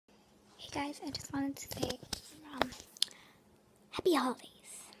guys, I just wanted to say happy holidays.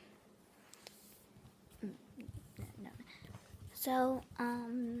 No. So,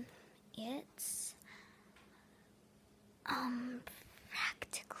 it's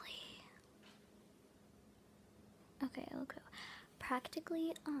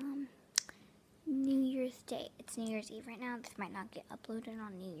practically New Year's Day. It's New Year's Eve right now. This might not get uploaded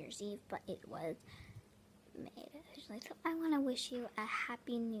on New Year's Eve, but it was made officially. So I want to wish you a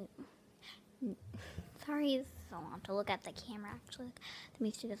happy Sorry, it's so long to look at the camera. Actually, the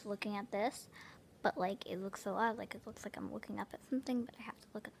music is looking at this, but like it looks so odd. Like it looks like I'm looking up at something, but I have to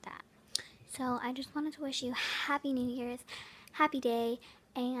look at that. So I just wanted to wish you happy New Year's, happy day,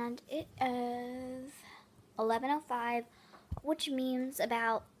 and it is 11:05, which means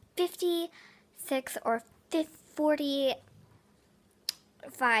about 56 or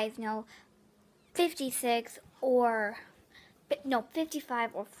 45. No, 56 or no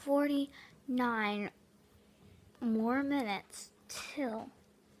 55 or 49 more minutes till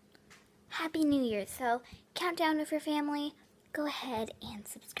Happy New Year. So count down with your family. Go ahead and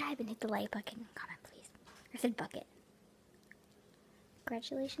subscribe and hit the like button and comment, please. I said bucket.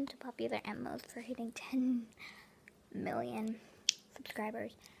 Congratulations to Popular Emmos for hitting 10 million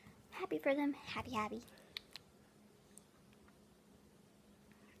subscribers. Happy for them. Happy.